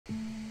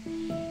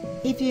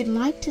If you'd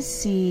like to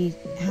see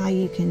how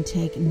you can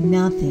take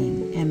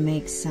nothing and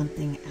make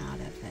something out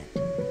of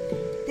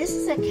it, this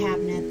is a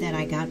cabinet that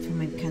I got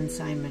from a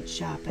consignment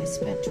shop. I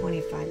spent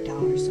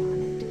 $25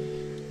 on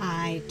it.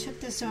 I took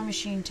the sewing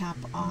machine top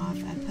off,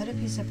 I put a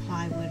piece of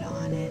plywood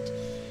on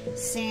it,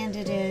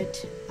 sanded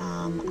it.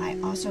 I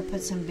also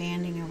put some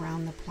banding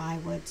around the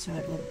plywood so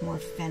it looked more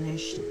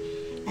finished.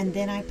 And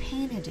then I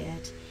painted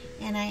it,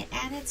 and I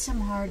added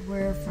some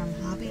hardware from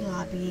Hobby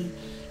Lobby.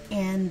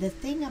 And the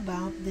thing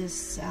about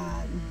this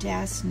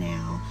desk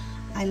now,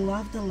 I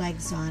love the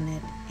legs on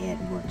it. It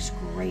works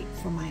great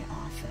for my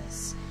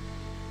office.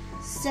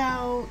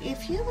 So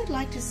if you would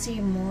like to see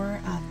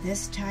more of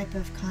this type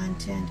of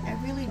content, I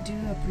really do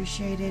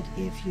appreciate it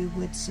if you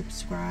would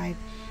subscribe,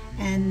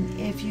 and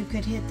if you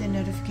could hit the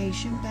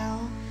notification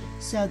bell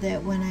so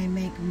that when I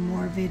make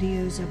more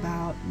videos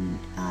about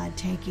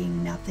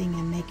taking nothing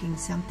and making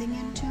something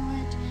into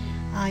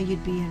it,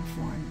 you'd be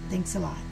informed. Thanks a lot.